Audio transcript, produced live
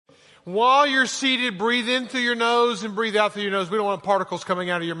While you're seated, breathe in through your nose and breathe out through your nose. We don't want particles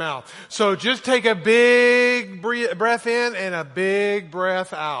coming out of your mouth. So just take a big breath in and a big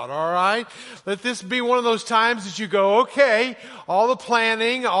breath out, all right? Let this be one of those times that you go, okay, all the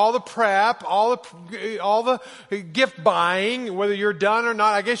planning, all the prep, all the gift buying, whether you're done or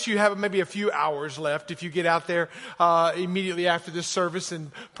not. I guess you have maybe a few hours left if you get out there immediately after this service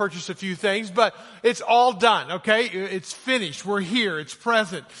and purchase a few things. But it's all done, okay? It's finished. We're here. It's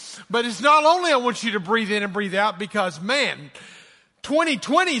present. But it's not only I want you to breathe in and breathe out because, man,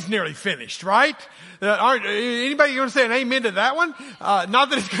 2020 is nearly finished, right? Anybody going to say an amen to that one? Not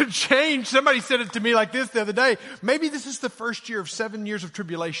that it's going to change. Somebody said it to me like this the other day. Maybe this is the first year of 7 years of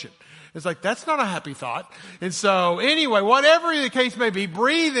tribulation. It's like, that's not a happy thought. And so anyway, whatever the case may be,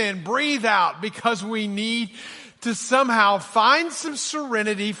 breathe in, breathe out, because we need to somehow find some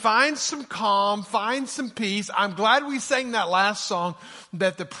serenity, find some calm, find some peace. I'm glad we sang that last song,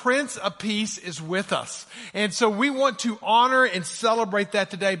 that the Prince of Peace is with us. And so we want to honor and celebrate that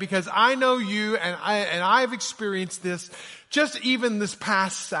today, because I know you and I've experienced this just even this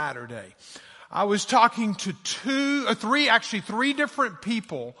past Saturday. I was talking to three different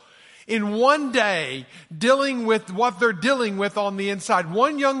people in one day, dealing with what they're dealing with on the inside.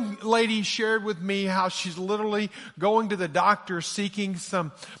 One young lady shared with me how she's literally going to the doctor seeking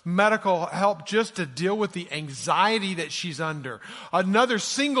some medical help just to deal with the anxiety that she's under. Another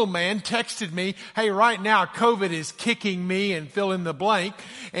single man texted me, hey, right now COVID is kicking me, and fill in the blank,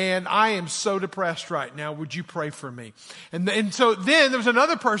 and I am so depressed right now. Would you pray for me? And so then there was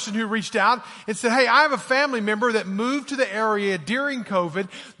another person who reached out and said, hey, I have a family member that moved to the area during COVID.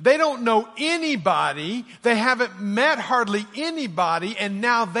 They don't know anybody. They haven't met hardly anybody, and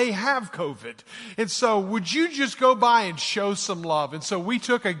now they have COVID. And so would you just go by and show some love? And so we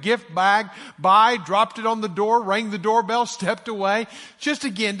took a gift bag by, dropped it on the door, rang the doorbell, stepped away, just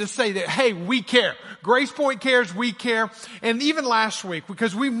again to say that, hey, we care. Grace Point cares, we care. And even last week,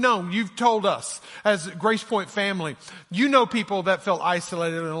 because we've known, you've told us as Grace Point family, you know people that felt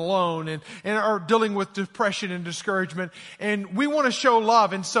isolated and alone and are dealing with depression and discouragement. And we want to show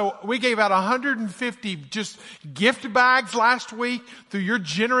love. And so we gave out 150 just gift bags last week. Through your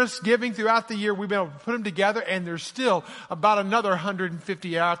generous giving throughout the year, we've been able to put them together, and there's still about another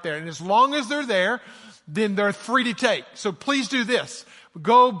 150 out there. And as long as they're there, then they're free to take. So please do this.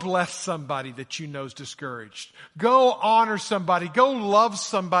 Go bless somebody that you know is discouraged. Go honor somebody. Go love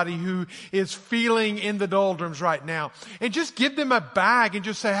somebody who is feeling in the doldrums right now. And just give them a bag and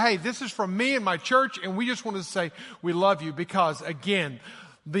just say, hey, this is from me and my church, and we just want to say we love you, because, again,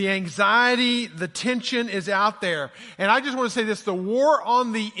 the anxiety, the tension is out there. And I just want to say this, the war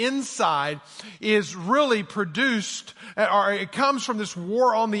on the inside is really produced, or it comes from this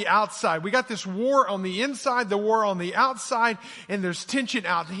war on the outside. We got this war on the inside, the war on the outside, and there's tension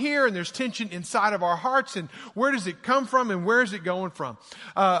out here, and there's tension inside of our hearts. And where does it come from, and where is it going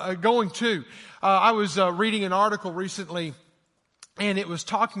to? I was reading an article recently, and it was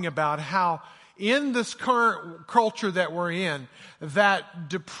talking about how in this current culture that we're in, that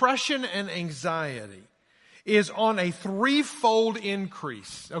depression and anxiety is on a threefold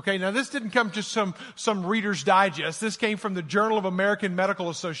increase. Okay, now this didn't come just some Reader's Digest. This came from the Journal of American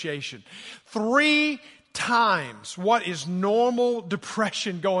Medical Association. 3 times what is normal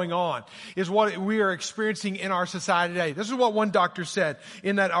depression going on is what we are experiencing in our society today. This is what one doctor said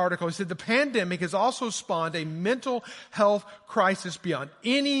in that article. He said, the pandemic has also spawned a mental health crisis beyond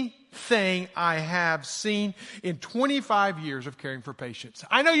anything I have seen in 25 years of caring for patients.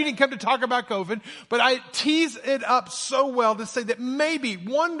 I know you didn't come to talk about COVID, but I tease it up so well to say that maybe,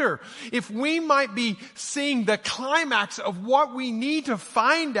 wonder if we might be seeing the climax of what we need to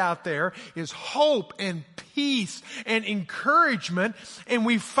find out there is hope and peace and encouragement, and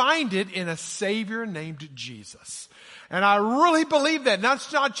we find it in a Savior named Jesus. And I really believe that.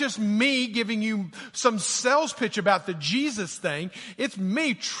 That's not just me giving you some sales pitch about the Jesus thing. It's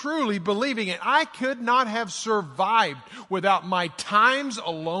me truly believing it. I could not have survived without my times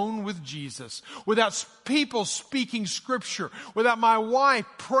alone with Jesus, without people speaking scripture, without my wife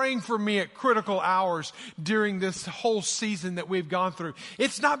praying for me at critical hours during this whole season that we've gone through.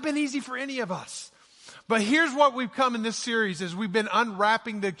 It's not been easy for any of us. But here's what we've come in this series as we've been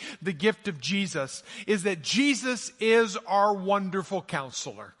unwrapping the gift of Jesus, is that Jesus is our wonderful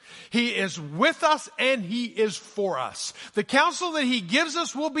counselor. He is with us and He is for us. The counsel that He gives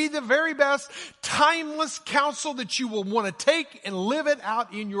us will be the very best, timeless counsel that you will want to take and live it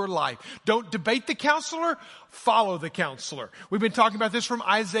out in your life. Don't debate the counselor. Follow the counselor. We've been talking about this from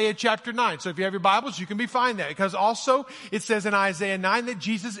Isaiah chapter 9. So if you have your Bibles, you can find that. Because also it says in Isaiah 9 that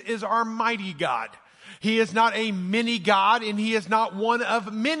Jesus is our mighty God. He is not a mini God, and He is not one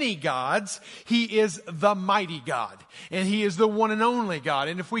of many gods. He is the mighty God, and He is the one and only God.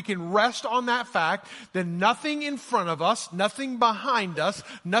 And if we can rest on that fact, then nothing in front of us, nothing behind us,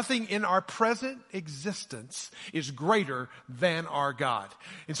 nothing in our present existence is greater than our God.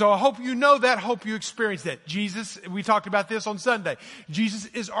 And so I hope you know that, hope you experience that. Jesus, we talked about this on Sunday. Jesus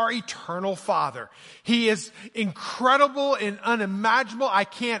is our eternal Father. He is incredible and unimaginable. I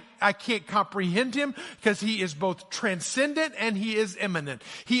can't comprehend Him because He is both transcendent and He is immanent.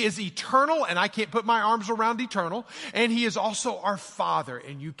 He is eternal, and I can't put my arms around eternal. And He is also our Father,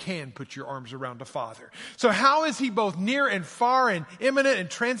 and you can put your arms around a Father. So how is He both near and far and immanent and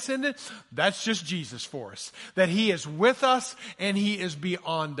transcendent? That's just Jesus for us. That He is with us and He is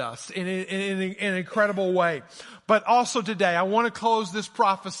beyond us in an incredible way. But also today, I want to close this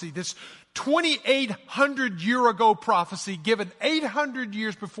prophecy, this 2,800 year ago prophecy given 800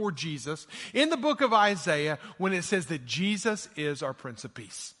 years before Jesus in the book of Isaiah, when it says that Jesus is our Prince of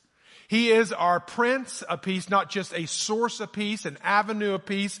Peace. He is our Prince of Peace, not just a source of peace, an avenue of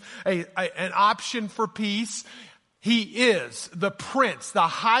peace, an option for peace. He is the Prince. The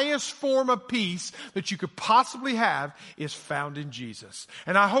highest form of peace that you could possibly have is found in Jesus.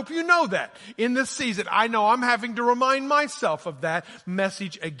 And I hope you know that in this season. I know I'm having to remind myself of that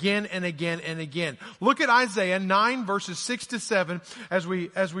message again and again and again. Look at Isaiah 9 verses 6 to 7 as we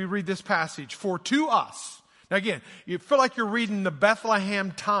read this passage. For to us, now again, you feel like you're reading the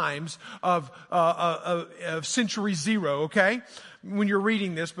Bethlehem Times of century zero, okay? When you're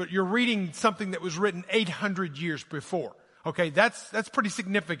reading this, but you're reading something that was written 800 years before. Okay, that's pretty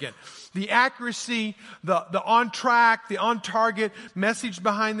significant. The accuracy, the on track, the on target message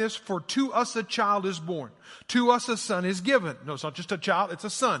behind this, for to us a child is born. To us a son is given. No, it's not just a child, it's a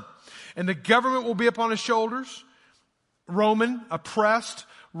son. And the government will be upon his shoulders. Roman, oppressed,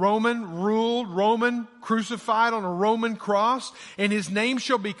 Roman, ruled, Roman, crucified on a Roman cross. And his name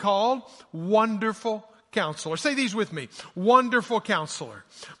shall be called Wonderful Counselor. Say these with me. Wonderful Counselor,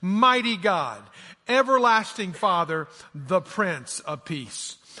 Mighty God, Everlasting Father, the Prince of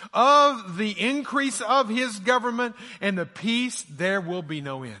Peace. Of the increase of His government and the peace, there will be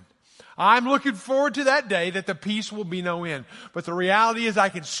no end. I'm looking forward to that day that the peace will be no end. But the reality is I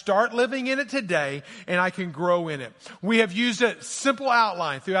can start living in it today and I can grow in it. We have used a simple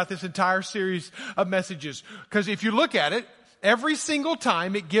outline throughout this entire series of messages. Because if you look at it, every single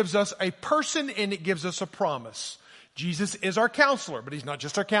time it gives us a person and it gives us a promise. Jesus is our counselor, but He's not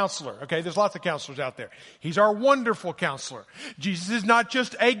just our counselor. Okay, there's lots of counselors out there. He's our wonderful counselor. Jesus is not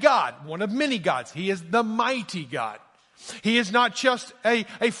just a God, one of many gods. He is the mighty God. He is not just a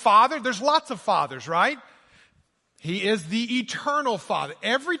father. There's lots of fathers, right? He is the eternal Father.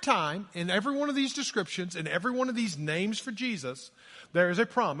 Every time, in every one of these descriptions, in every one of these names for Jesus, there is a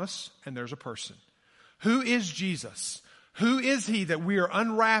promise and there's a person. Who is Jesus? Who is He that we are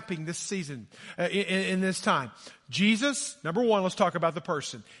unwrapping this season, in this time? Jesus, number one, let's talk about the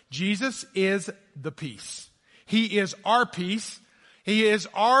person. Jesus is the peace. He is our peace. He is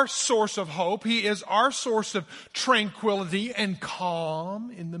our source of hope. He is our source of tranquility and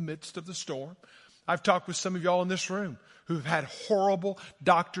calm in the midst of the storm. I've talked with some of y'all in this room who've had horrible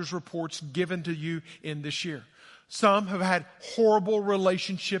doctor's reports given to you in this year. Some have had horrible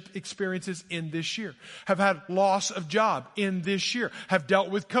relationship experiences in this year, have had loss of job in this year, have dealt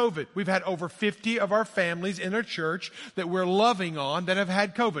with COVID. We've had over 50 of our families in our church that we're loving on that have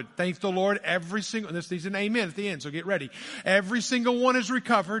had COVID. Thank the Lord, every single, this needs an amen at the end, so get ready. Every single one is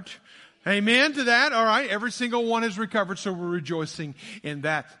recovered. Amen to that. All right. Every single one is recovered, so we're rejoicing in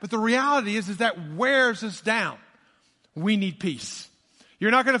that. But the reality is that wears us down. We need peace.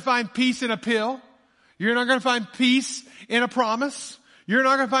 You're not going to find peace in a pill. You're not going to find peace in a promise. You're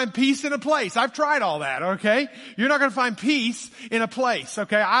not going to find peace in a place. I've tried all that, okay? You're not going to find peace in a place,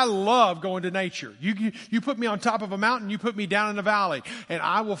 okay? I love going to nature. You put me on top of a mountain, you put me down in a valley, and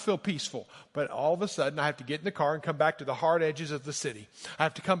I will feel peaceful. But all of a sudden, I have to get in the car and come back to the hard edges of the city. I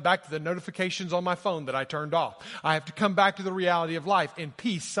have to come back to the notifications on my phone that I turned off. I have to come back to the reality of life, and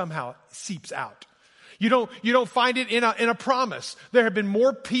peace somehow seeps out. You don't find it in a promise. There have been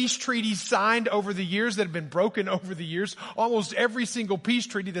more peace treaties signed over the years that have been broken over the years. Almost every single peace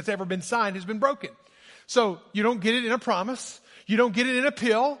treaty that's ever been signed has been broken. So you don't get it in a promise. You don't get it in a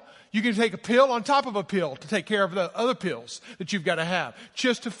pill. You can take a pill on top of a pill to take care of the other pills that you've got to have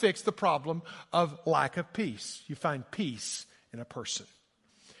just to fix the problem of lack of peace. You find peace in a person.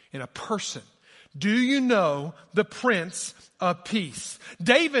 In a person. Do you know the Prince of Peace?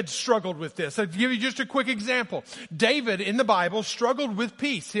 David struggled with this. I'll give you just a quick example. David in the Bible struggled with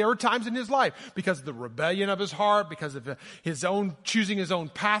peace. There were times in his life because of the rebellion of his heart, because of his own choosing his own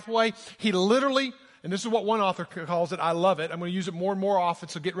pathway. He literally and this is what one author calls it, I love it, I'm going to use it more and more often,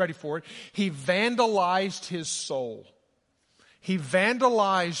 so get ready for it. He vandalized his soul. He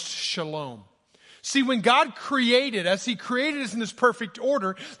vandalized shalom. See, when God created us, He created us in this perfect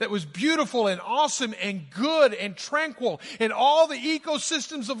order that was beautiful and awesome and good and tranquil, and all the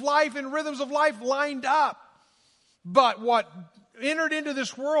ecosystems of life and rhythms of life lined up. But what entered into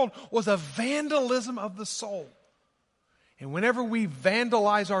this world was a vandalism of the soul. And whenever we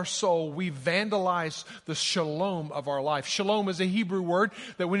vandalize our soul, we vandalize the shalom of our life. Shalom is a Hebrew word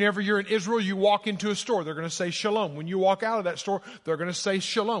that whenever you're in Israel, you walk into a store, they're going to say shalom. When you walk out of that store, they're going to say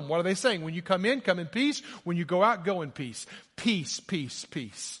shalom. What are they saying? When you come in peace. When you go out, go in peace. Peace, peace,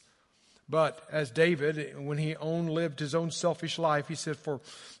 peace. But as David, when he lived his own selfish life, he said,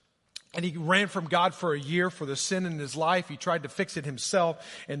 and he ran from God for a year for the sin in his life. He tried to fix it himself.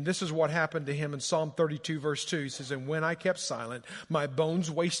 And this is what happened to him in Psalm 32 verse 2. He says, and when I kept silent, my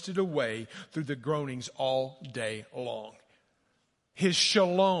bones wasted away through the groanings all day long. His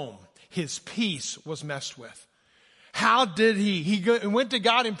shalom, his peace was messed with. How did he went to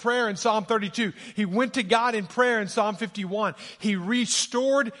God in prayer in Psalm 32. He went to God in prayer in Psalm 51. He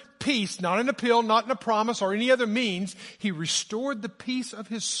restored peace, not in a pill, not in a promise or any other means. He restored the peace of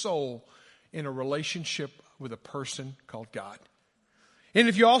his soul in a relationship with a person called God. And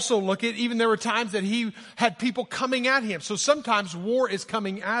if you also look at, even there were times that he had people coming at him. So sometimes war is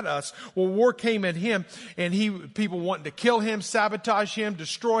coming at us. Well, war came at him and people wanting to kill him, sabotage him,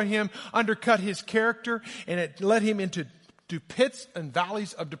 destroy him, undercut his character, and it led him into pits and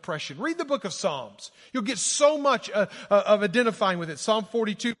valleys of depression. Read the book of Psalms. You'll get so much of identifying with it. Psalm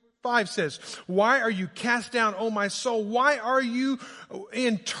 42:5 says, why are you cast down, O my soul? Why are you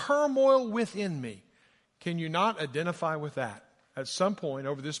in turmoil within me? Can you not identify with that? At some point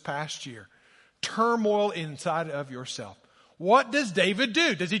over this past year, turmoil inside of yourself. What does David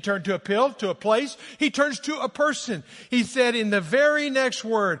do? Does he turn to a pill, to a place? He turns to a person. He said in the very next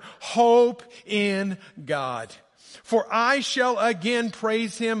word, hope in God. For I shall again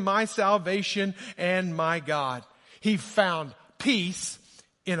praise him, my salvation and my God. He found peace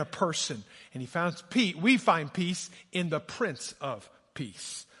in a person. And we find peace in the Prince of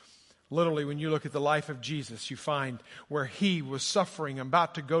Peace. Literally, when you look at the life of Jesus, you find where he was suffering,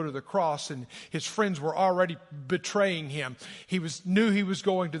 about to go to the cross, and his friends were already betraying him. Knew he was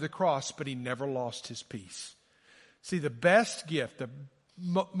going to the cross, but he never lost his peace. See, the best gift, the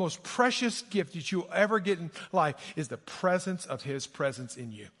most precious gift that you'll ever get in life is the presence of his presence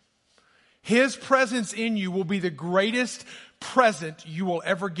in you. His presence in you will be the greatest present you will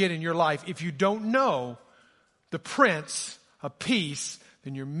ever get in your life. If you don't know the Prince of Peace,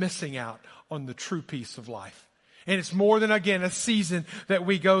 then you're missing out on the true peace of life. And it's more than, again, a season that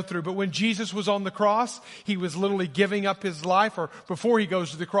we go through. But when Jesus was on the cross, he was literally giving up his life, or before he goes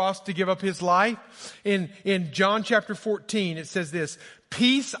to the cross to give up his life. In John chapter 14, it says this,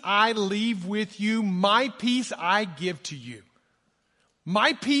 peace I leave with you, my peace I give to you.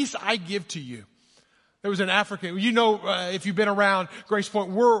 My peace I give to you. There was an African, if you've been around Grace Point,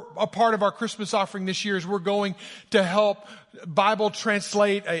 we're a part of our Christmas offering this year is we're going to help Bible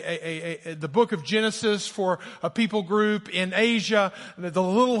translate the book of Genesis for a people group in Asia, the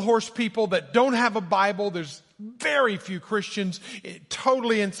little horse people that don't have a Bible. There's very few Christians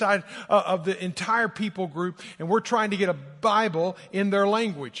totally inside of the entire people group, and we're trying to get a Bible in their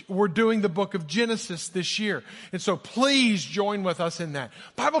language. We're doing the book of Genesis this year. And so please join with us in that.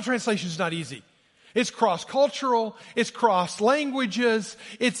 Bible translation is not easy. It's cross-cultural. It's cross-languages.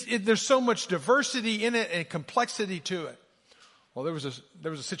 There's so much diversity in it and complexity to it. Well, there was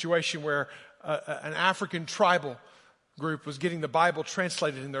a situation where an African tribal group was getting the Bible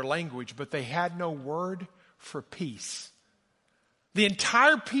translated in their language, but they had no word for peace. The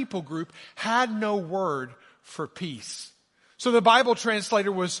entire people group had no word for peace. So the Bible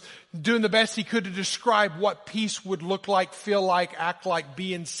translator was doing the best he could to describe what peace would look like, feel like, act like,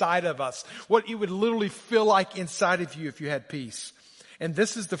 be inside of us. What it would literally feel like inside of you if you had peace. And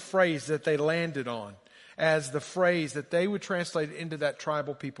this is the phrase that they landed on as the phrase that they would translate into that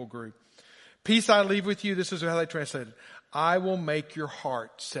tribal people group. Peace I leave with you. This is how they translated it. I will make your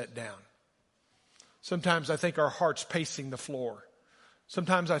heart set down. Sometimes I think our heart's pacing the floor.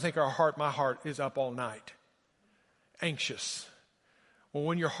 Sometimes I think my heart is up all night. Anxious. Well,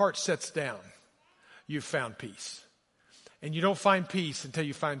 when your heart sets down, you've found peace. And you don't find peace until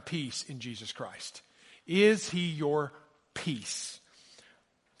you find peace in Jesus Christ. Is he your peace?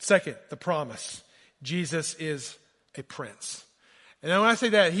 Second, the promise. Jesus is a prince. And then when I say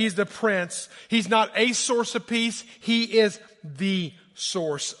that, he's the prince. He's not a source of peace. He is the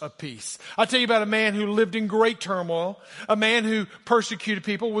source of peace. I'll tell you about a man who lived in great turmoil, a man who persecuted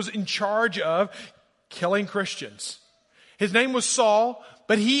people, was in charge of killing Christians. His name was Saul,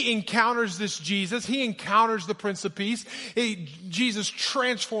 but he encounters this Jesus. He encounters the Prince of Peace. Jesus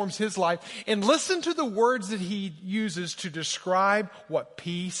transforms his life. And listen to the words that he uses to describe what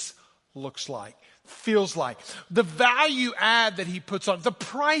peace looks like, feels like. The value add that he puts on, the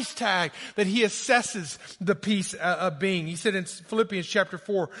price tag that he assesses the peace of being. He said in Philippians chapter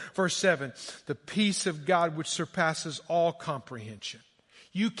 4, verse 7, the peace of God which surpasses all comprehension.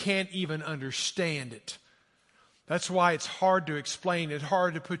 You can't even understand it. That's why it's hard to explain. It's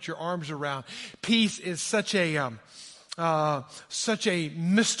hard to put your arms around. Peace is such a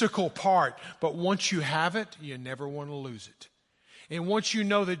mystical part. But once you have it, you never want to lose it. And once you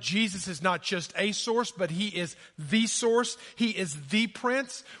know that Jesus is not just a source, but he is the source, he is the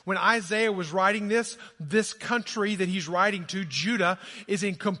Prince. When Isaiah was writing this country that he's writing to, Judah, is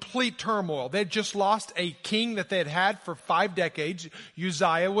in complete turmoil. They had just lost a king that they had had for 5 decades.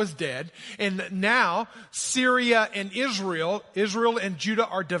 Uzziah was dead. And now Syria and Israel and Judah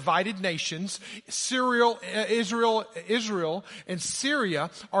are divided nations. Israel and Syria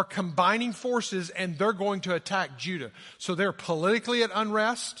are combining forces, and they're going to attack Judah. So they're politically at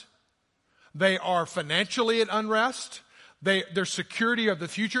unrest. They are financially at unrest. Their security of the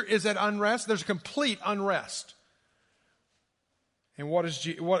future is at unrest. There's complete unrest. And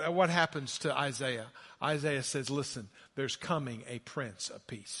what happens to Isaiah? Isaiah says, listen, there's coming a Prince of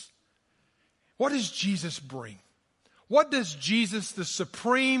Peace. What does Jesus bring? What does Jesus, the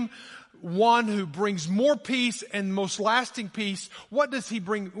supreme one who brings more peace and most lasting peace, what does he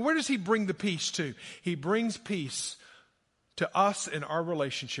bring? Where does he bring the peace to? He brings peace to us in our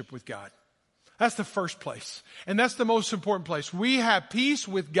relationship with God. That's the first place. And that's the most important place. We have peace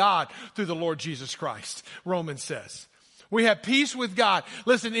with God through the Lord Jesus Christ, Romans says. We have peace with God.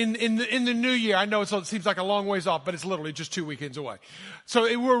 Listen, in the new year, I know it seems like a long ways off, but it's literally just 2 weekends away. So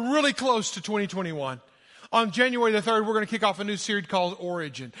we're really close to 2021. On January the 3rd, we're going to kick off a new series called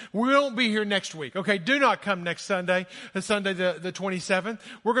Origin. We won't be here next week. Okay, do not come next Sunday, the 27th.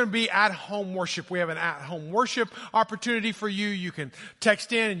 We're going to be at home worship. We have an at home worship opportunity for you. You can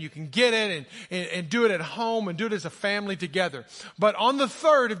text in and you can get it and do it at home and do it as a family together. But on the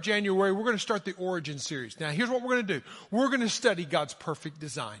 3rd of January, we're going to start the Origin series. Now, here's what we're going to do. We're going to study God's perfect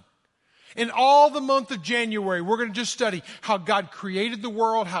design. In all the month of January, we're going to just study how God created the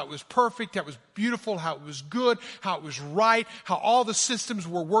world, how it was perfect, how it was beautiful, how it was good, how it was right, how all the systems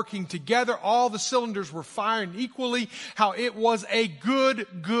were working together, all the cylinders were firing equally, how it was a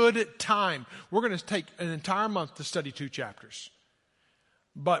good time. We're going to take an entire month to study 2 chapters.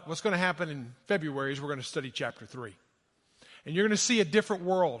 But what's going to happen in February is we're going to study chapter 3. And you're going to see a different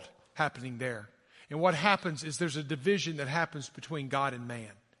world happening there. And what happens is there's a division that happens between God and man.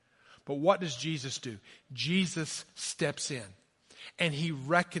 But what does Jesus do? Jesus steps in and he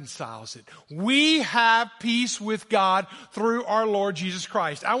reconciles it. We have peace with God through our Lord Jesus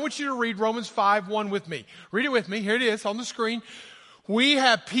Christ. I want you to read Romans 5:1 with me. Read it with me. Here it is on the screen. We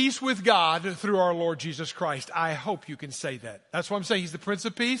have peace with God through our Lord Jesus Christ. I hope you can say that. That's what I'm saying. He's the Prince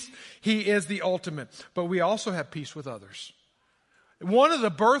of Peace. He is the ultimate. But we also have peace with others. One of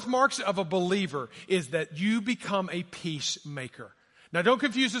the birthmarks of a believer is that you become a peacemaker. Now, don't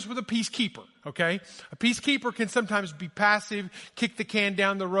confuse this with a peacekeeper, okay? A peacekeeper can sometimes be passive, kick the can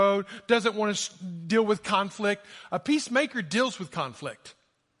down the road, doesn't want to deal with conflict. A peacemaker deals with conflict.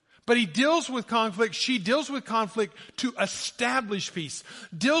 But he deals with conflict, she deals with conflict to establish peace,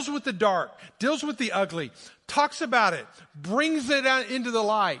 deals with the dark, deals with the ugly, talks about it, brings it out into the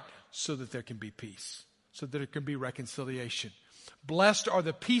light so that there can be peace, so that there can be reconciliation. Blessed are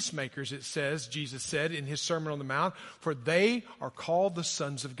the peacemakers, it says, Jesus said in his Sermon on the Mount, for they are called the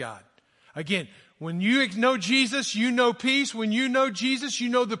sons of God. Again, when you know Jesus, you know peace. When you know Jesus, you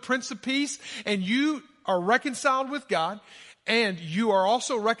know the Prince of Peace, and you are reconciled with God, and you are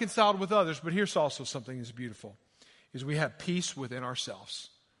also reconciled with others. But here's also something that's beautiful, is we have peace within ourselves.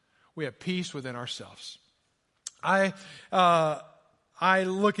 We have peace within ourselves. I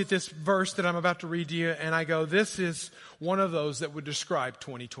look at this verse that I'm about to read to you and I go, this is one of those that would describe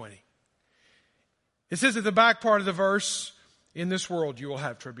 2020. It says at the back part of the verse, in this world you will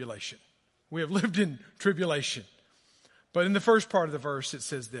have tribulation. We have lived in tribulation. But in the first part of the verse it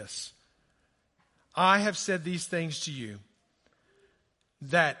says this, I have said these things to you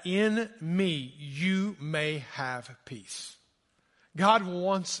that in me you may have peace. God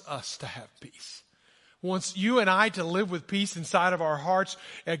wants us to have peace. Wants you and I to live with peace inside of our hearts.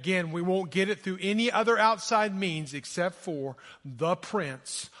 Again, we won't get it through any other outside means except for the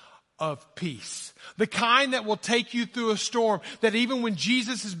Prince of peace. The kind that will take you through a storm, that even when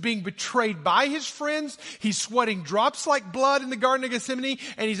Jesus is being betrayed by his friends, he's sweating drops like blood in the Garden of Gethsemane,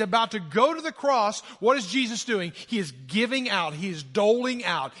 and he's about to go to the cross. What is Jesus doing? He is giving out, he is doling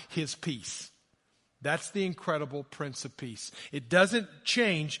out his peace. That's the incredible Prince of Peace. It doesn't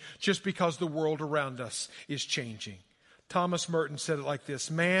change just because the world around us is changing. Thomas Merton said it like this: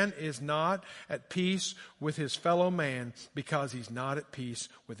 man is not at peace with his fellow man because he's not at peace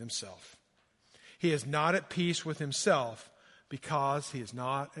with himself. He is not at peace with himself because he is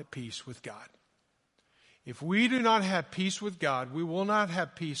not at peace with God. If we do not have peace with God, we will not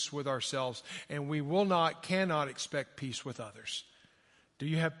have peace with ourselves, and we cannot expect peace with others. Do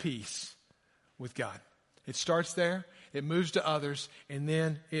you have peace with God? It starts there, it moves to others, and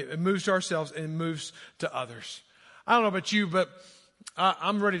then it moves to ourselves and moves to others. I don't know about you, but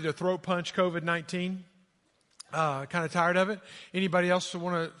I'm ready to throat punch COVID-19. Kind of tired of it. Anybody else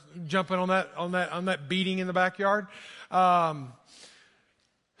want to jump in on that beating in the backyard?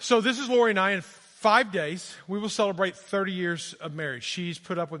 So this is Lori and I. In 5 days, we will celebrate 30 years of marriage. She's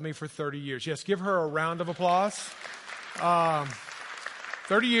put up with me for 30 years. Yes, give her a round of applause.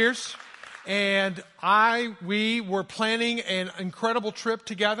 30 years. And we were planning an incredible trip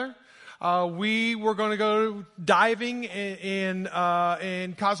together. We were going to go diving in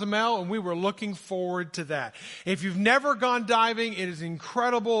Cozumel, and we were looking forward to that. If you've never gone diving, it is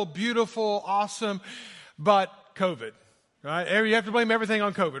incredible, beautiful, awesome, but COVID, right? You have to blame everything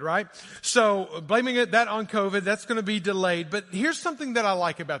on COVID, right? So blaming that on COVID, that's going to be delayed. But here's something that I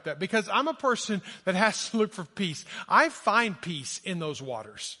like about that, because I'm a person that has to look for peace. I find peace in those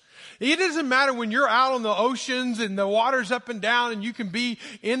waters. It doesn't matter when you're out on the oceans and the water's up and down, and you can be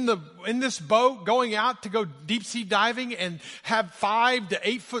in this boat going out to go deep sea diving and have 5 to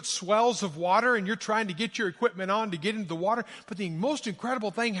 8 foot swells of water, and you're trying to get your equipment on to get into the water. But the most incredible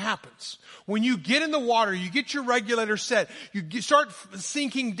thing happens. When you get in the water, you get your regulator set, start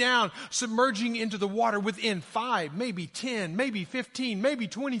sinking down, submerging into the water within 5, maybe 10, maybe 15, maybe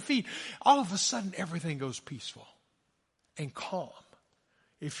 20 feet. All of a sudden, everything goes peaceful and calm.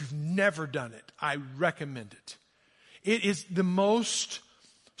 If you've never done it, I recommend it. It is the most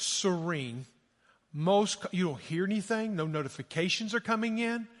serene, you don't hear anything, no notifications are coming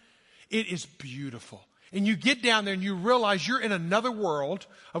in. It is beautiful. And you get down there and you realize you're in another world,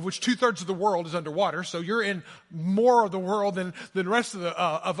 of which 2/3 of the world is underwater. So you're in more of the world than the rest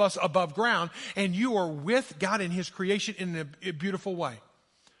of us above ground. And you are with God in his creation in a beautiful way.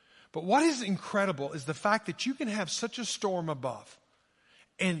 But what is incredible is the fact that you can have such a storm above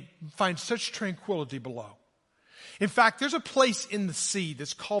and find such tranquility below. In fact, there's a place in the sea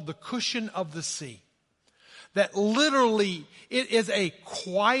that's called the cushion of the sea. That literally, it is a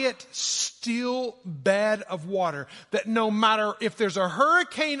quiet, still bed of water that no matter if there's a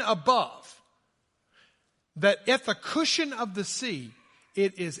hurricane above, that at the cushion of the sea,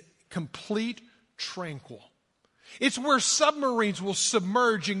 it is complete tranquil. It's where submarines will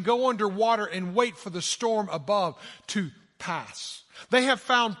submerge and go underwater and wait for the storm above to pass. They have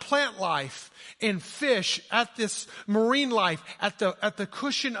found plant life and fish at this marine life at the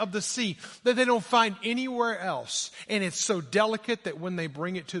cushion of the sea that they don't find anywhere else. And it's so delicate that when they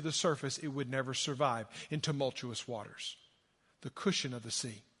bring it to the surface, it would never survive in tumultuous waters. The cushion of the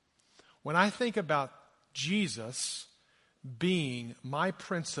sea. When I think about Jesus being my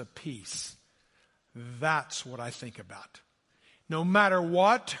Prince of Peace, that's what I think about. No matter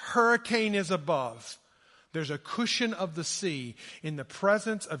what hurricane is above, there's a cushion of the sea in the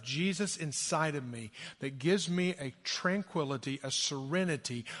presence of Jesus inside of me that gives me a tranquility, a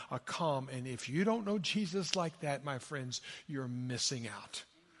serenity, a calm. And if you don't know Jesus like that, my friends, you're missing out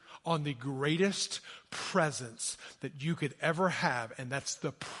on the greatest presence that you could ever have. And that's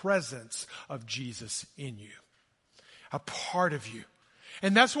the presence of Jesus in you, a part of you.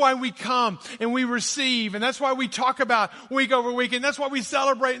 And that's why we come and we receive. And that's why we talk about week over week. And that's why we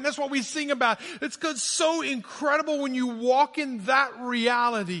celebrate. And that's what we sing about. It's so incredible when you walk in that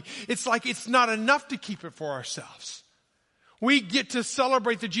reality. It's like it's not enough to keep it for ourselves. We get to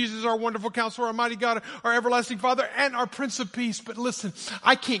celebrate that Jesus is our wonderful counselor, our mighty God, our everlasting Father, and our Prince of Peace. But listen,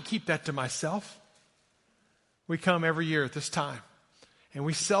 I can't keep that to myself. We come every year at this time and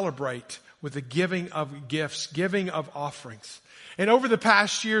we celebrate with the giving of gifts, giving of offerings. And over the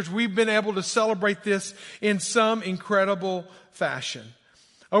past years, we've been able to celebrate this in some incredible fashion.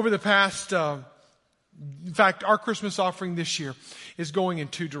 Over the past In fact, our Christmas offering this year is going in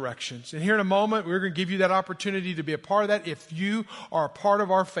two directions. And here in a moment, we're going to give you that opportunity to be a part of that if you are a part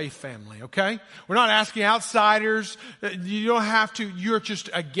of our faith family, okay? We're not asking outsiders. You don't have to. You're just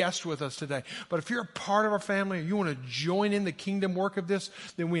a guest with us today. But if you're a part of our family or you want to join in the kingdom work of this,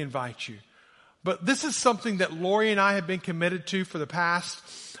 then we invite you. But this is something that Lori and I have been committed to for the past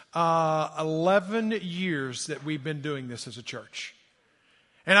 11 years that we've been doing this as a church.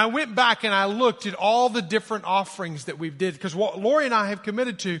 And I went back and I looked at all the different offerings that we've did, because what Lori and I have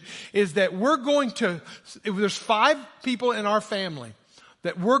committed to is that we're going to, if there's 5 people in our family,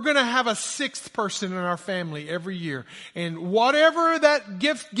 that we're going to have a 6th person in our family every year. And whatever that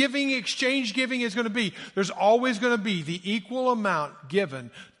gift giving, exchange giving is going to be, there's always going to be the equal amount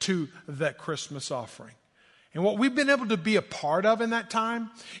given to that Christmas offering. And what we've been able to be a part of in that time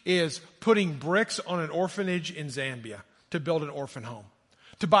is putting bricks on an orphanage in Zambia to build an orphan home.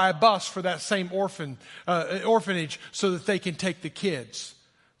 To buy a bus for that same orphanage so that they can take the kids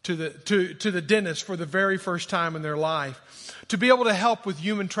to the dentist for the very first time in their life. To be able to help with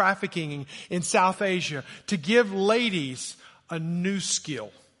human trafficking in South Asia. To give ladies a new skill,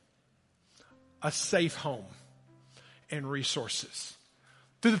 a safe home, and resources.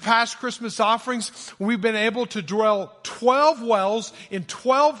 Through the past Christmas offerings, we've been able to drill 12 wells in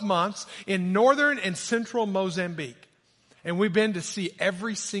 12 months in northern and central Mozambique. And we've been to see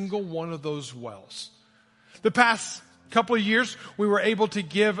every single one of those wells. The past couple of years, we were able to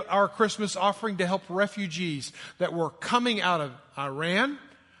give our Christmas offering to help refugees that were coming out of Iran,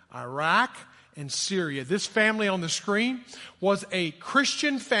 Iraq, and Syria. This family on the screen was a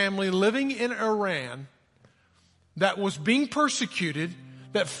Christian family living in Iran that was being persecuted,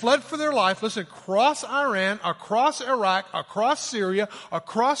 that fled for their life, listen, across Iran, across Iraq, across Syria,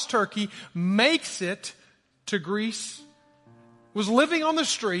 across Turkey, makes it to Greece, was living on the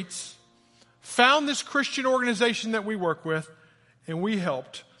streets, found this Christian organization that we work with, and we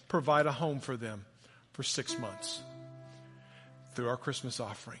helped provide a home for them for 6 months through our Christmas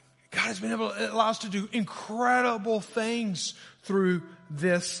offering. God has been able to allow us to do incredible things through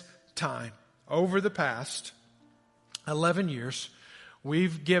this time. Over the past 11 years,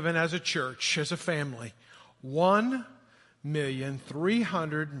 we've given as a church, as a family,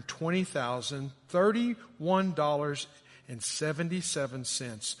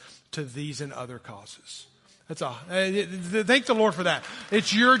 $1,320,031.77 to these and other causes. That's all. Thank the Lord for that.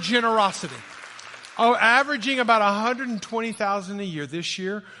 It's your generosity. Averaging about $120,000 a year. This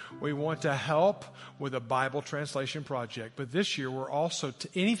year, we want to help with a Bible translation project. But this year, we're also,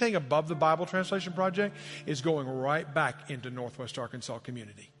 anything above the Bible translation project is going right back into Northwest Arkansas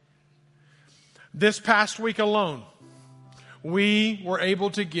community. This past week alone, we were able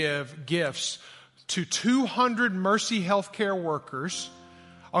to give gifts to 200 Mercy Healthcare workers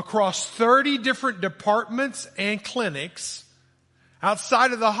across 30 different departments and clinics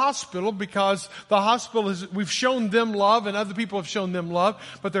outside of the hospital, because the hospital we've shown them love and other people have shown them love,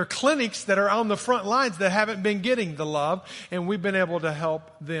 but there are clinics that are on the front lines that haven't been getting the love, and we've been able to help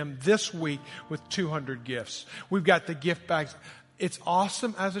them this week with 200 gifts. We've got the gift bags. It's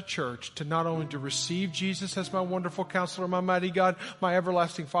awesome as a church to not only to receive Jesus as my wonderful counselor, my mighty God, my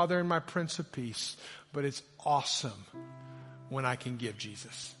everlasting Father, and my Prince of Peace, but it's awesome when I can give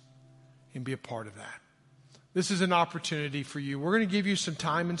Jesus and be a part of that. This is an opportunity for you. We're going to give you some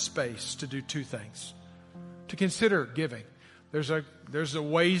time and space to do 2 things. To consider giving. There's a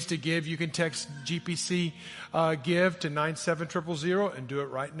ways to give. You can text GPC give to 97000 and do it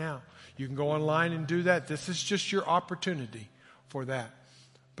right now. You can go online and do that. This is just your opportunity for that.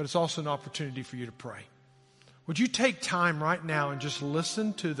 But it's also an opportunity for you to pray. Would you take time right now and just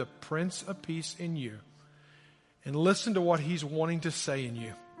listen to the Prince of Peace in you, and listen to what He's wanting to say in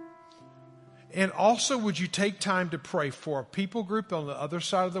you? And also, would you take time to pray for a people group on the other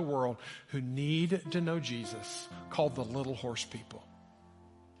side of the world who need to know Jesus, called the Little Horse People?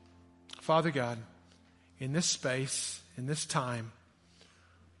 Father God, in this space, in this time,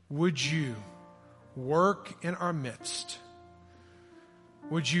 would you work in our midst?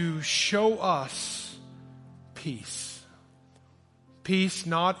 Would you show us peace? Peace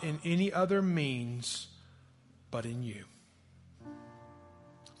not in any other means, but in you.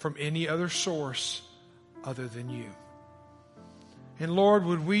 From any other source other than you. And Lord,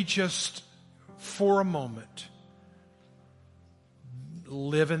 would we just, for a moment,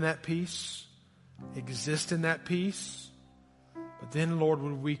 live in that peace, exist in that peace, but then, Lord,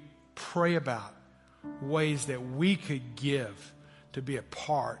 would we pray about ways that we could give to be a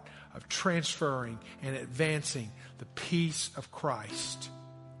part of transferring and advancing the peace of Christ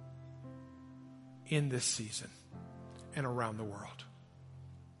in this season and around the world.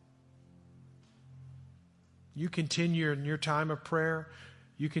 You continue in your time of prayer.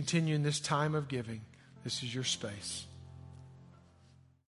 You continue in this time of giving. This is your space.